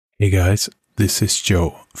Hey guys, this is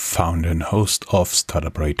Joe, founder and host of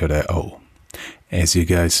StartupRate.io. As you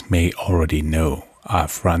guys may already know,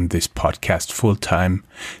 I've run this podcast full-time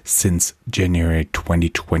since January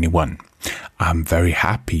 2021. I'm very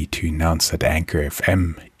happy to announce that Anchor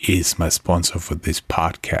FM is my sponsor for this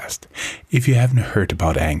podcast. If you haven't heard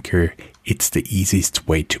about Anchor, it's the easiest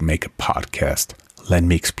way to make a podcast. Let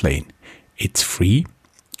me explain. It's free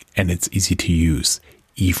and it's easy to use,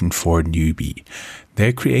 even for a newbie.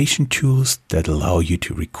 They're creation tools that allow you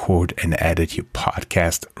to record and edit your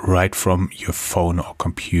podcast right from your phone or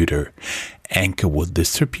computer. Anchor will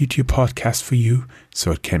distribute your podcast for you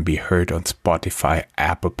so it can be heard on Spotify,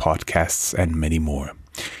 Apple Podcasts, and many more.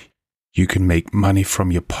 You can make money from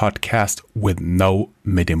your podcast with no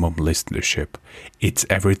minimum listenership. It's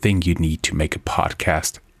everything you need to make a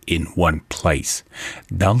podcast in one place.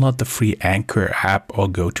 Download the free Anchor app or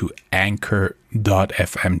go to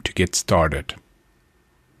anchor.fm to get started.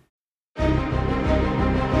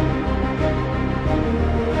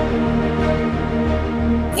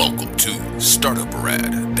 Welcome to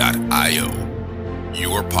StartupRad.io,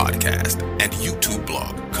 your podcast and YouTube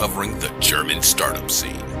blog covering the German startup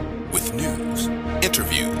scene with news,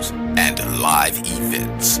 interviews, and live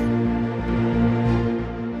events.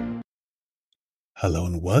 Hello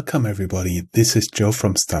and welcome everybody. This is Joe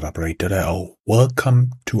from StartupRate.io.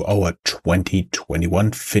 Welcome to our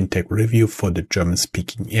 2021 Fintech review for the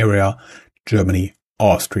German-speaking area, Germany,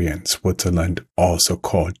 Austria, and Switzerland, also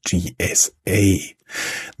called GSA.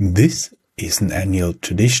 This is an annual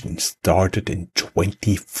tradition started in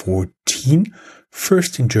 2014,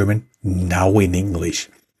 first in German, now in English.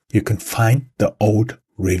 You can find the old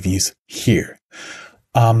reviews here.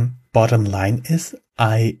 Bottom line is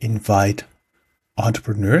I invite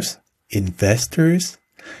entrepreneurs, investors,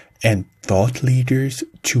 and thought leaders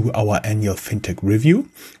to our annual Fintech review.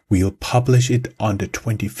 We'll publish it on the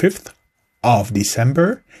 25th of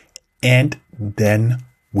December, and then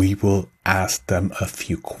we will ask them a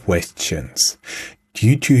few questions.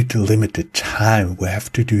 Due to the limited time, we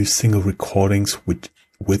have to do single recordings with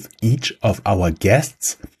each of our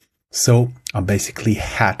guests. So I basically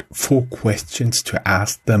had 4 questions to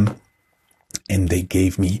ask them, and they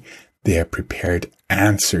gave me their prepared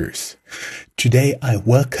answers. Today I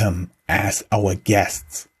welcome as our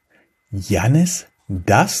guests Janis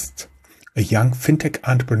Dust, a young fintech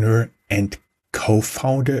entrepreneur and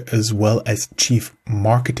co-founder as well as chief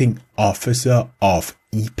marketing officer of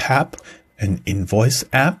ePAP, an invoice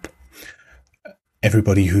app.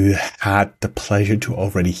 Everybody who had the pleasure to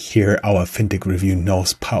already hear our Fintech review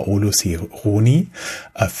knows Paolo Cironi,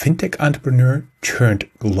 a Fintech entrepreneur turned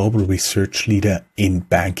global research leader in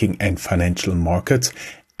banking and financial markets,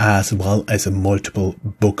 as well as a multiple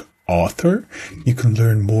book author. You can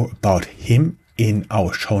learn more about him in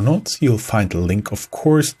our show notes. You'll find a link, of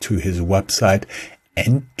course, to his website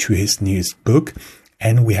and to his newest book.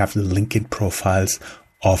 And we have the LinkedIn profiles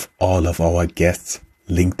of all of our guests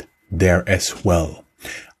linked there as well.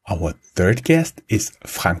 Our third guest is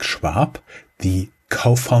Frank Schwab, the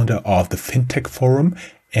co-founder of the Fintech Forum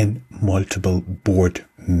and multiple board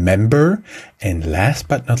member. And last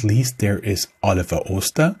but not least, there is Oliver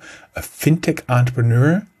Oster, a fintech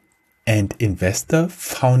entrepreneur and investor,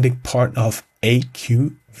 founding partner of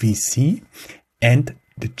AQVC and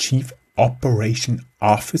the chief operation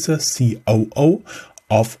officer, COO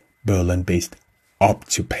of Berlin-based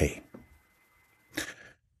OptioPay.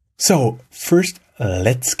 So first,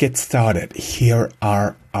 let's get started. Here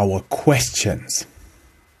are our questions.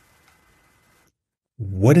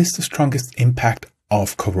 What is the strongest impact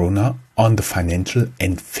of Corona on the financial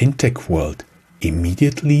and fintech world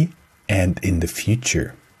immediately and in the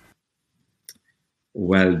future?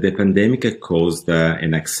 Well, the pandemic caused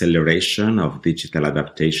an acceleration of digital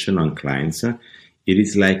adaptation on clients. It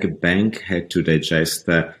is like a bank had to digest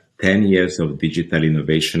 10 years of digital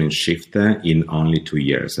innovation and shift in only 2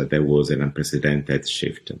 years. There was an unprecedented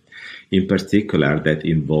shift. In particular, that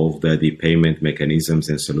involved the payment mechanisms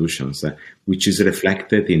and solutions, which is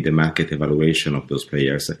reflected in the market evaluation of those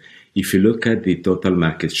players. If you look at the total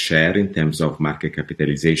market share in terms of market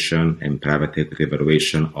capitalization and private equity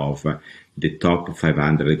evaluation of the top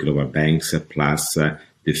 500 global banks, plus the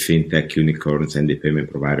fintech unicorns and the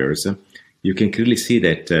payment providers, you can clearly see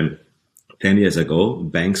that 10 years ago,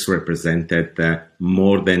 banks represented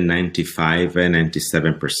more than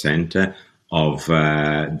 97% of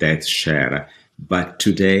that share. But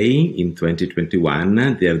today, in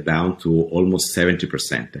 2021, they're down to almost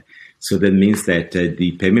 70%. So that means that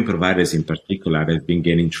the payment providers in particular have been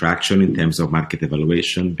gaining traction in terms of market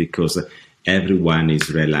evaluation because everyone is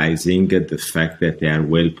realizing the fact that they are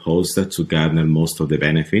well posed to garner most of the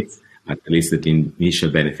benefits at least the initial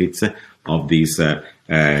benefits of this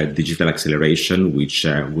digital acceleration, which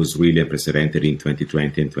was really unprecedented in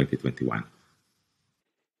 2020 and 2021?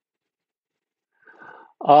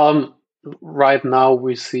 Right now,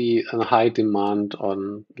 we see a high demand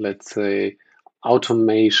on, let's say,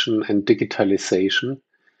 automation and digitalization.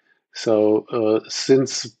 So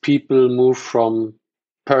since people move from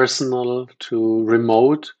personal to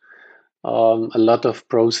remote, a lot of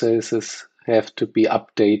processes have to be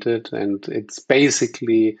updated, and it's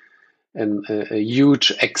basically a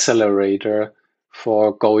huge accelerator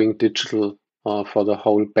for going digital for the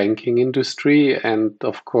whole banking industry. And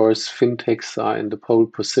of course, fintechs are in the pole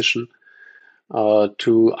position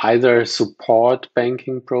to either support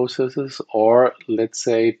banking processes or, let's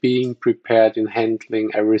say, being prepared in handling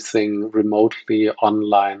everything remotely,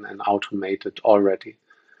 online, and automated already.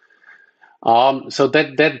 So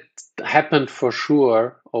that happened for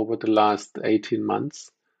sure over the last 18 months.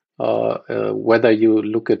 Whether you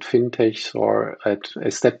look at fintechs or at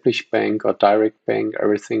established bank or direct bank,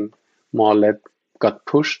 everything more or less got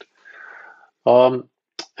pushed.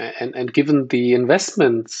 And given the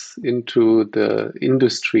investments into the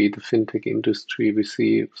industry, the fintech industry, we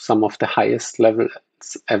see some of the highest levels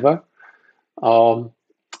ever.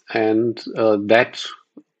 And that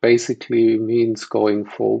basically means going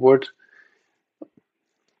forward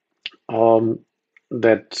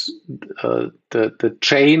that the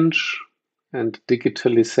change and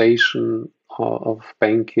digitalization of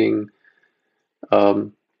banking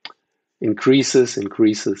increases.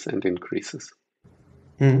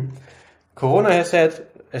 Corona has had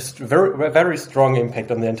a very strong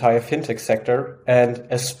impact on the entire fintech sector, and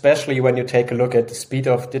especially when you take a look at the speed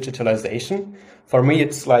of digitalization. For me,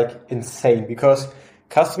 it's like insane because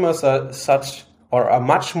customers are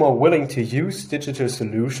much more willing to use digital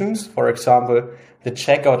solutions. For example, the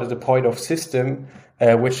checkout at the point of system,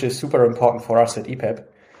 which is super important for us at EPEP.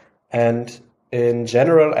 And in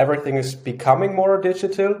general, everything is becoming more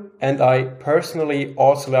digital. And I personally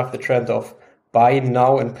also love the trend of buy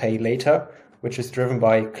now and pay later, which is driven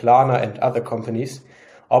by Klarna and other companies.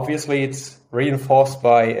 Obviously, it's reinforced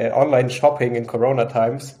by online shopping in Corona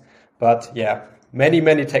times. But yeah,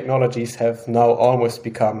 many technologies have now almost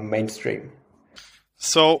become mainstream.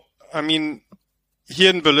 So, I mean,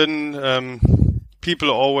 here in Berlin, people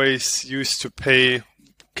always used to pay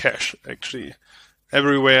cash, actually,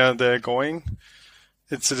 everywhere they're going.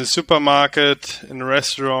 It's at a supermarket, in a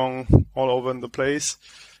restaurant, all over in the place.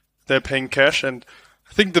 They're paying cash. And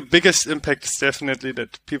I think the biggest impact is definitely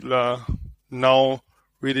that people are now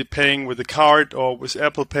really paying with a card or with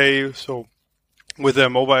Apple Pay, so with their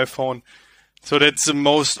mobile phone. So that's the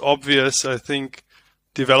most obvious, I think,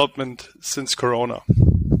 development since Corona.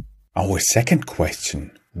 Our second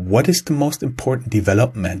question: what is the most important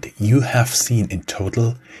development you have seen in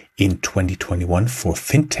total in 2021 for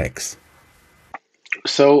fintechs?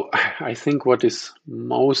 So I think what is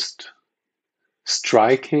most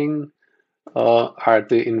striking are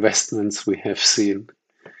the investments we have seen.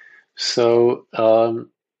 So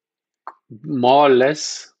more or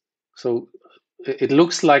less, so it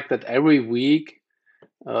looks like that every week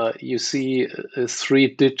you see a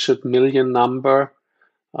 3-digit million number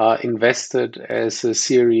invested as a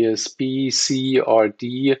Series B, C, or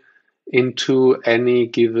D into any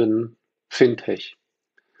given fintech.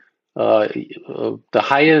 The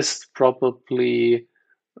highest probably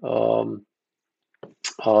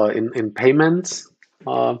in payments,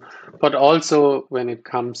 but also when it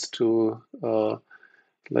comes to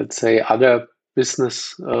let's say other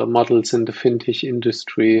business models in the fintech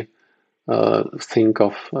industry, think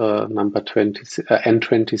of number 20,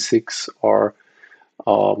 N26 or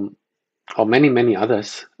many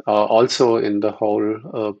others. Also in the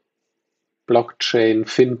whole blockchain,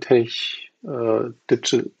 fintech,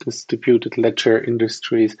 digital distributed ledger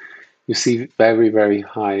industries, you see very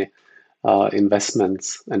high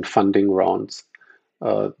investments and funding rounds.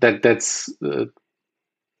 That's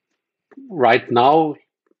right now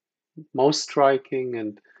most striking,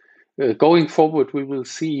 and going forward we will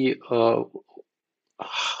see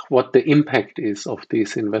what the impact is of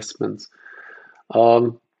these investments.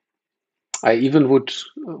 I even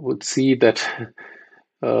would see that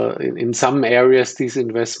in some areas these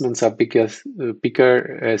investments are bigger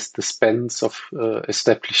as the spends of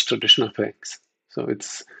established traditional banks. So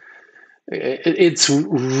it's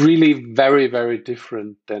really very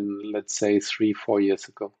different than, let's say, 3-4 years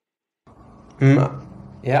ago.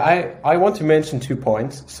 Yeah, I want to mention 2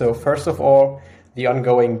 points. So first of all, the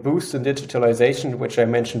ongoing boost in digitalization, which I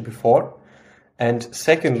mentioned before. And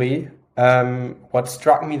secondly, What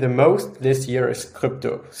struck me the most this year is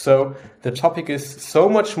crypto. So the topic is so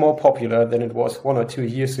much more popular than it was 1 or 2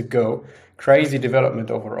 years ago. Crazy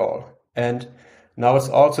development overall. And now it's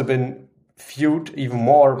also been fueled even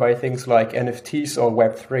more by things like NFTs or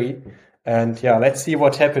Web3. And yeah, let's see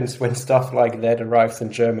what happens when stuff like that arrives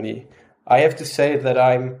in Germany. I have to say that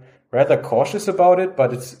I'm rather cautious about it,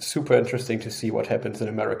 but it's super interesting to see what happens in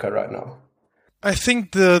America right now. I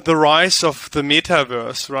think the rise of the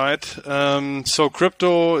metaverse, right? So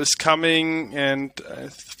crypto is coming, and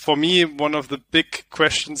for me, one of the big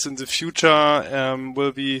questions in the future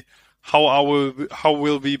will be how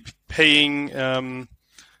will we be paying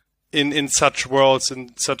in such worlds,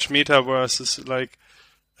 in such metaverses? Like,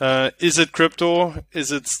 is it crypto?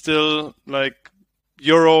 Is it still like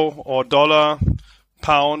euro or dollar,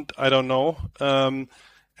 pound? I don't know. And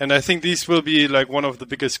I think these will be like one of the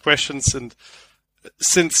biggest questions. And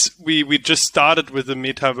since we just started with the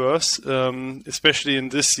metaverse, especially in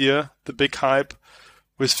this year, the big hype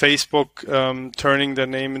with Facebook turning their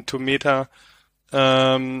name into Meta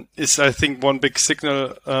is, I think, one big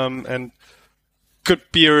signal and could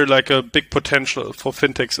be like a big potential for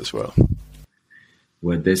fintechs as well.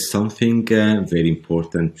 Well, there's something very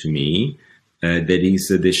important to me. That is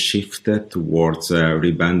the shift towards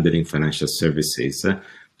rebundling financial services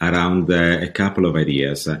around a couple of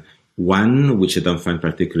ideas. One, which I don't find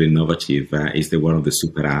particularly innovative, is the one of the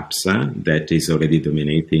super apps that is already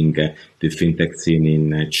dominating the fintech scene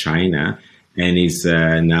in China and is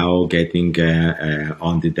now getting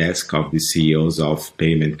on the desk of the CEOs of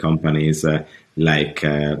payment companies like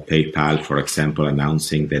PayPal, for example,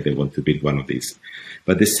 announcing that they want to build one of these.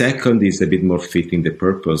 But the second is a bit more fitting the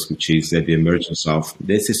purpose, which is the emergence of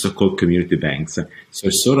this is so-called community banks. So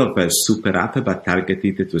sort of a super app, but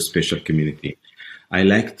targeted to a special community. I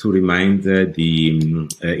like to remind the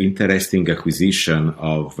interesting acquisition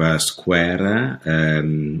of Square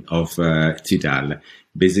of Tidal.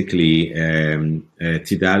 Basically,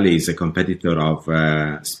 Tidal is a competitor of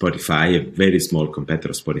Spotify, a very small competitor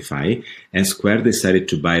of Spotify, and Square decided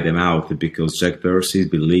to buy them out because Jack Dorsey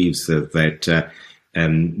believes that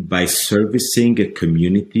by servicing a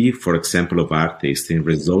community, for example, of artists, in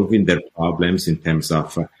resolving their problems in terms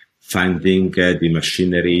of funding the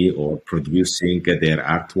machinery or producing their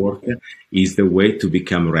artwork is the way to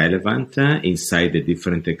become relevant inside the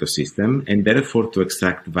different ecosystem and therefore to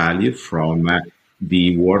extract value from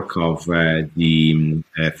the work of the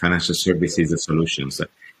financial services solutions.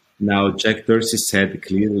 Now, Jack Dorsey said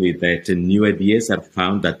clearly that new ideas are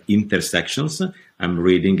found at intersections. I'm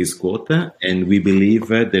reading his quote, and we believe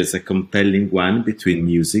there's a compelling one between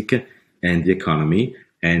music and the economy.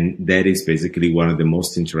 And that is basically one of the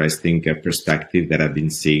most interesting perspectives that I've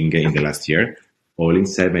been seeing in the last year, all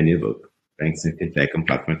inside my new book, Banks and Fintech and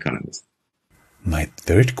Platform Economists. My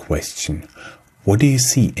third question, what do you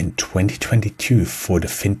see in 2022 for the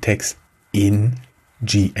fintechs in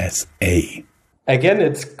GSA? Again,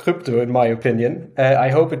 it's crypto, in my opinion. I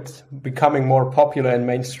hope it's becoming more popular and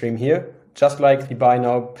mainstream here, just like the buy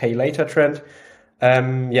now, pay later trend.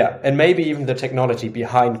 And maybe even the technology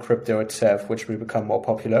behind crypto itself, which will become more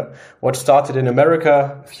popular. What started in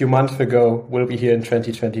America a few months ago will be here in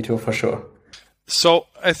 2022 for sure. So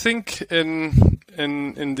I think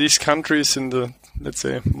in these countries, in the, let's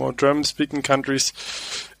say, more German-speaking countries,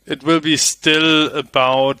 it will be still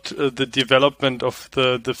about the development of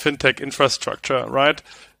the fintech infrastructure, right?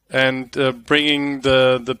 And bringing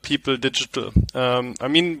the people digital. I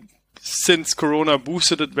mean, since Corona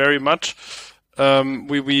boosted it very much,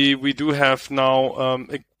 we do have now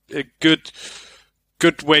a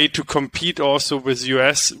good way to compete also with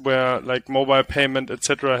US, where like mobile payment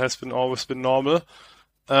etc. has always been normal,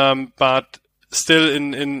 but still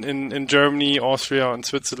in Germany, Austria, and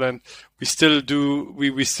Switzerland, we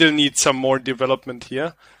still need some more development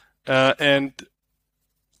here. And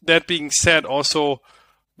that being said, also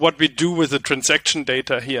what we do with the transaction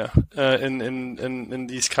data here in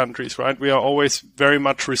these countries, right? We are always very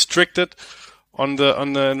much restricted on the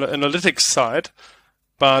analytics side,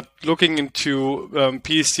 but looking into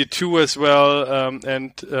PSD2 as well,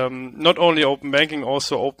 and not only open banking,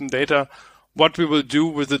 also open data, what we will do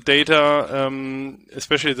with the data,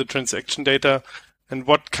 especially the transaction data, and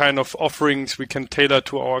what kind of offerings we can tailor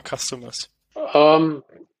to our customers.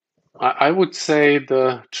 I would say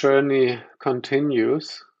the journey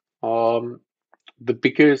continues. The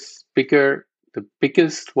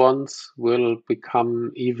biggest ones will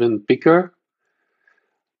become even bigger.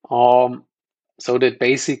 So that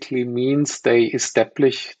basically means they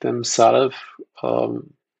establish themselves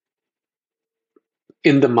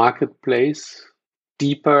in the marketplace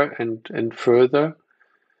deeper and further.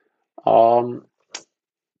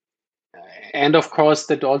 And of course,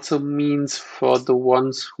 that also means for the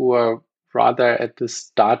ones who are rather at the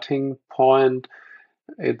starting point,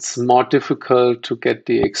 it's more difficult to get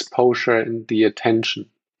the exposure and the attention.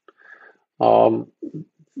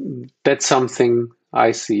 That's something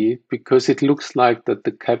I see, because it looks like that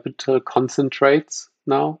the capital concentrates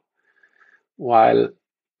now, while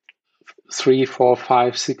 3, 4,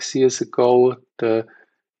 5, 6 years ago, the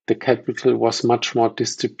capital was much more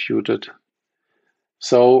distributed.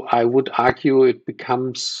 So I would argue it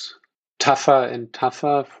becomes tougher and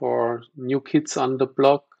tougher for new kids on the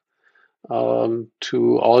block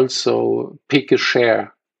to also pick a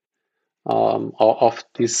share of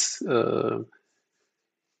this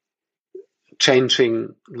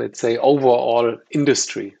changing, let's say, overall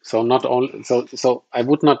industry. So not only so I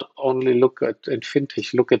would not only look at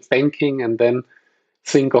fintech, look at banking, and then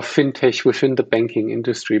think of fintech within the banking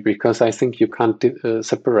industry, because I think you can't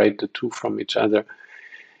separate the two from each other.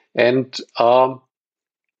 And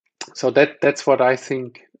so that's what I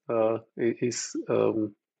think is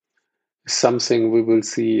something we will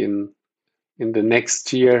see in the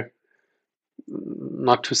next year,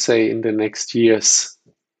 not to say in the next years.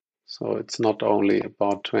 So it's not only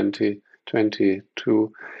about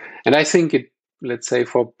 2022. And I think it, let's say,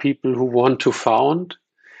 for people who want to found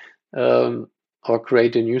or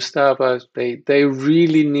create a new startup, they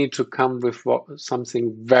really need to come with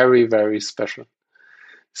something very, very special.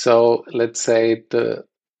 So let's say the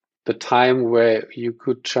time where you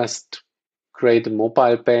could just create a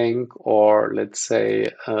mobile bank, or let's say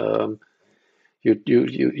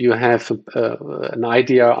you have an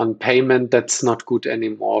idea on payment, that's not good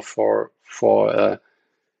anymore for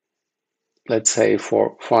let's say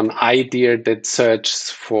for an idea that searches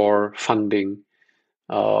for funding.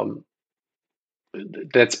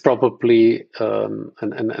 That's probably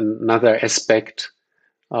another aspect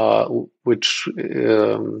which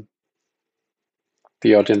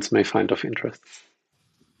the audience may find of interest.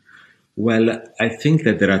 Well, I think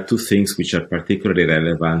that there are two things which are particularly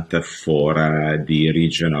relevant for the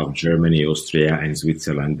region of Germany, Austria, and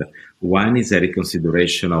Switzerland. One is a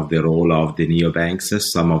reconsideration of the role of the neobanks,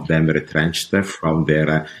 some of them retrenched from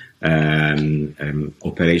their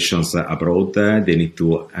operations abroad. They need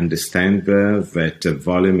to understand that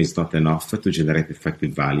volume is not enough to generate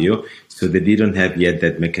effective value. So they didn't have yet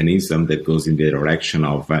that mechanism that goes in the direction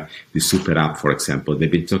of the super app, for example.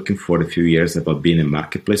 They've been talking for a few years about being a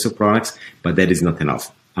marketplace of products, but that is not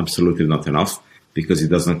enough. Absolutely not enough, because it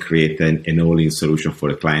doesn't create an all-in solution for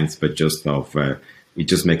the clients, but just it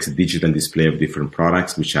just makes a digital display of different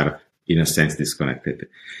products, which are in a sense disconnected.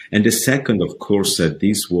 And the second, of course,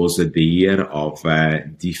 this was the year of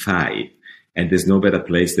DeFi. And there's no better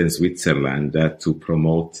place than Switzerland to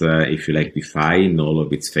promote, if you like, DeFi in all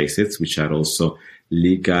of its facets, which are also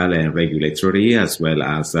legal and regulatory as well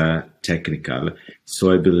as technical.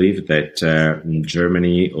 So I believe that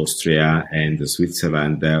Germany, Austria, and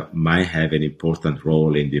Switzerland might have an important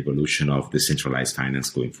role in the evolution of decentralized finance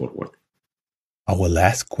going forward. Our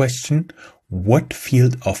last question: what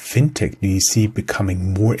field of fintech do you see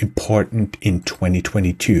becoming more important in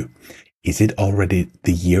 2022? Is it already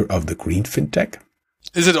the year of the green fintech?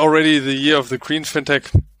 Is it already the year of the green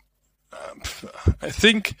fintech? I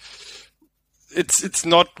think it's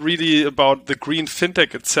not really about the green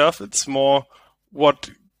fintech itself. It's more what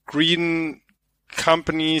green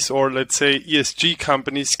companies, or let's say ESG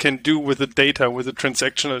companies, can do with the data, with the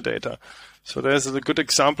transactional data. So there's a good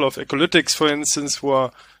example of Ecolytics, for instance, who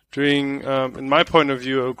are doing, in my point of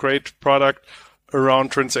view, a great product around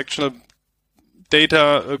transactional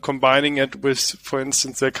data, combining it with, for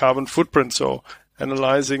instance, their carbon footprint. So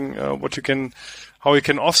analyzing how you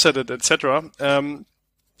can offset it, etc.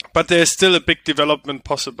 But there's still a big development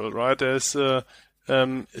possible, right? There's still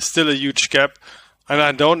a huge gap, and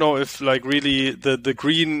I don't know if really the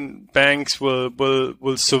green banks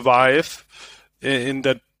will survive in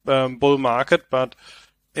that bull market. But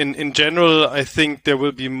in general, I think there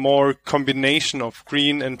will be more combination of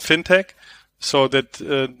green and fintech, so that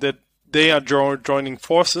they are joining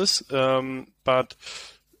forces. But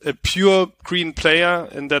a pure green player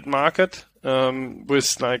in that market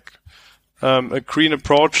with a green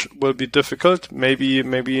approach will be difficult. Maybe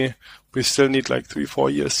we still need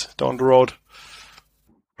 3-4 years down the road.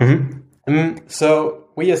 Mm-hmm. So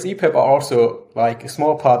we as EPEP are also a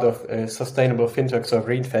small part of sustainable fintechs or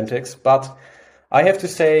green fintechs, but I have to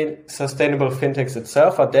say sustainable fintechs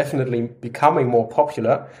itself are definitely becoming more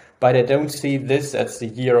popular, but I don't see this as the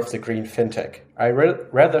year of the green fintech. I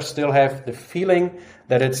rather still have the feeling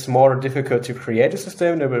that it's more difficult to create a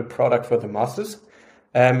sustainable product for the masses.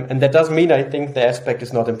 And that doesn't mean I think the aspect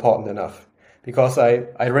is not important enough, because I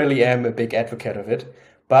really am a big advocate of it.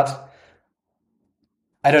 But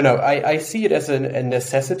I don't know. I see it as a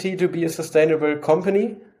necessity to be a sustainable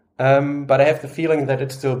company, but I have the feeling that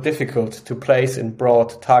it's still difficult to place in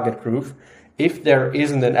broad target group if there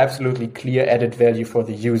isn't an absolutely clear added value for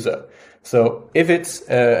the user. So if it's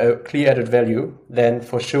a clear added value, then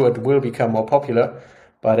for sure it will become more popular.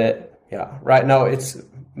 But right now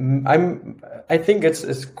I think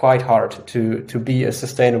it's quite hard to be a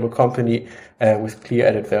sustainable company with clear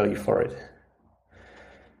added value for it.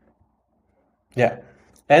 Yeah.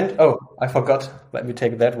 And, I forgot, let me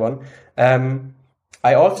take that one.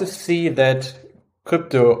 I also see that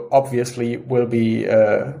crypto obviously will be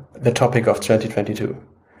the topic of 2022,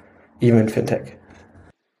 even in fintech.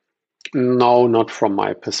 No, not from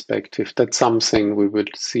my perspective. That's something we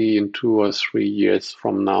would see in 2 or 3 years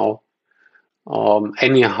from now.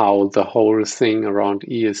 Anyhow, the whole thing around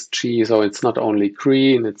ESG, so it's not only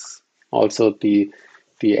green, it's also the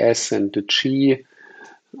S and the G.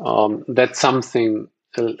 That's something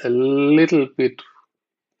a little bit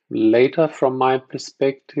later from my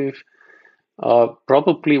perspective.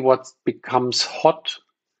 Probably what becomes hot,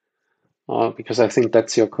 because I think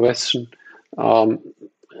that's your question.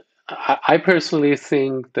 I personally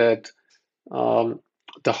think that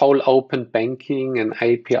the whole open banking and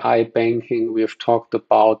API banking we've talked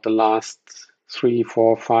about the last 3,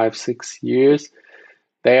 4, 5, 6 years,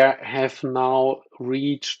 they have now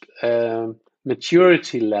reached a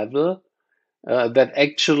maturity level that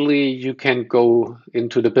actually you can go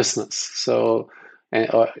into the business. So,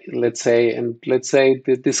 let's say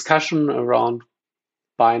the discussion around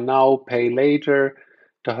buy now, pay later,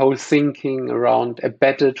 the whole thinking around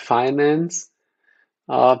embedded finance.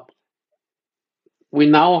 We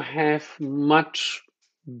now have much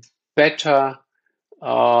better,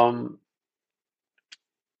 a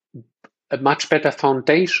much better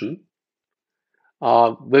foundation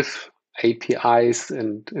with APIs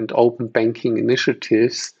and open banking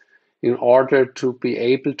initiatives in order to be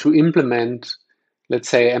able to implement, let's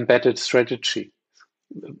say, embedded strategy.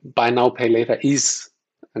 Buy now, pay later is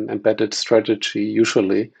an embedded strategy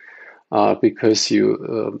usually because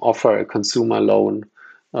you offer a consumer loan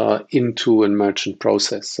into a merchant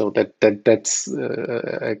process. So that's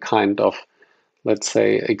a kind of, let's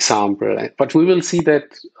say, example. But we will see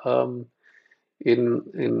that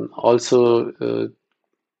in also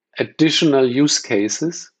additional use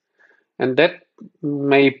cases, and that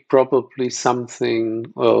may probably something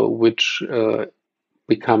which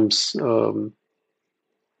becomes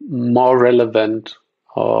more relevant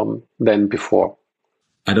than before.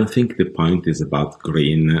 I don't think the point is about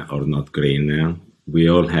green or not green. We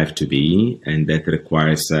all have to be, and that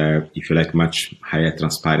requires, if you like, much higher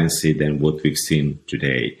transparency than what we've seen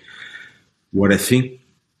today. What I think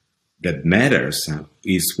that matters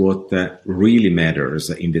is what really matters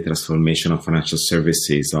in the transformation of financial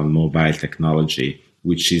services on mobile technology,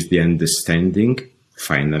 which is the understanding,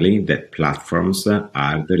 finally, that platforms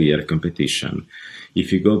are the real competition.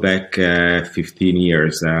 If you go back 15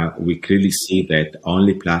 years, we clearly see that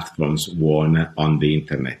only platforms won on the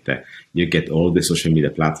internet. You get all the social media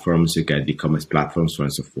platforms, you get e-commerce platforms, so on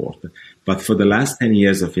and so forth. But for the last 10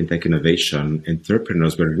 years of fintech innovation,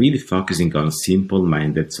 entrepreneurs were really focusing on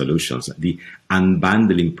simple-minded solutions, the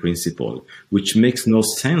unbundling principle, which makes no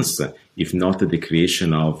sense if not the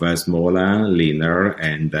creation of smaller, leaner,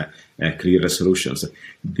 and clearer solutions.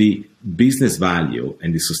 The business value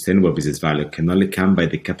and the sustainable business value can only come by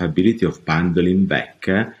the capability of bundling back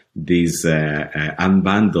these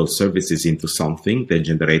unbundled services into something that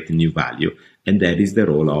generates new value, and that is the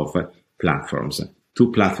role of platforms.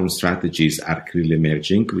 Two platform strategies are clearly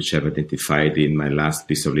emerging, which I've identified in my last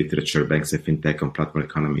piece of literature, Banks and Fintech on Platform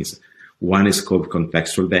Economies. One is called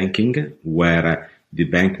contextual banking, where the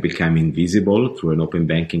bank become invisible through an open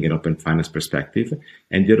banking and open finance perspective.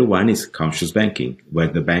 And the other one is conscious banking, where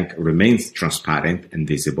the bank remains transparent and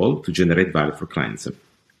visible to generate value for clients.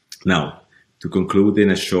 Now, to conclude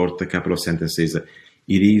in a short couple of sentences, it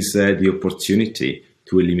is the opportunity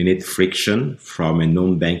to eliminate friction from a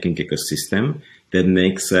non-banking ecosystem that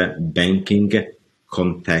makes banking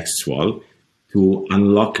contextual to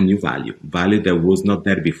unlock new value that was not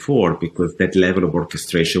there before because that level of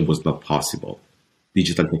orchestration was not possible.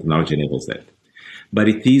 Digital technology enables that. But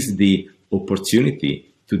it is the opportunity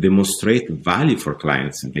to demonstrate value for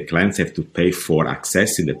clients. The clients have to pay for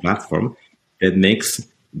accessing the platform that makes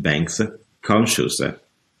banks conscious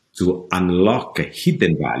to unlock a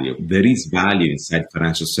hidden value. There is value inside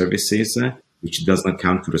financial services which does not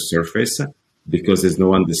come to the surface because there's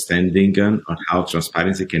no understanding on how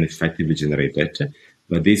transparency can effectively generate that.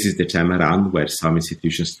 But this is the time around where some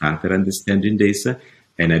institutions started understanding this.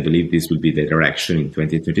 And I believe this will be the direction in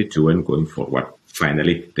 2022 and going forward.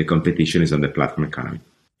 Finally, the competition is on the platform economy.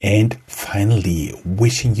 And finally,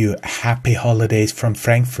 wishing you happy holidays from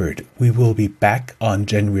Frankfurt. We will be back on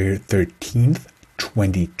January 13th,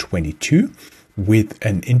 2022 with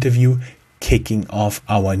an interview kicking off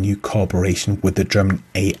our new cooperation with the German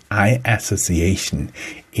AI Association.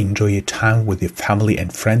 Enjoy your time with your family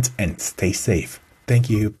and friends and stay safe. Thank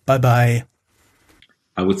you. Bye-bye.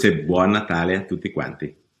 I would say Buon Natale a tutti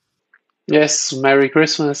quanti. Yes, Merry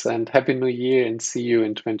Christmas and Happy New Year, and see you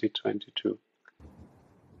in 2022.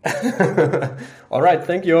 All right,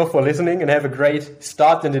 thank you all for listening and have a great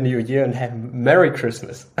start in the new year and have Merry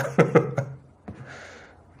Christmas.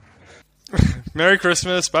 Merry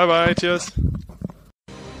Christmas. Bye-bye. Cheers.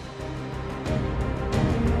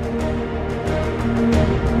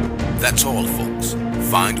 That's all, folks.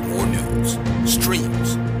 Find more news,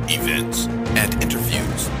 streams, events, and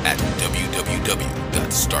interviews at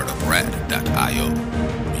www.startuprad.io.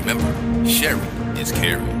 Remember, sharing is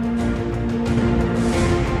caring.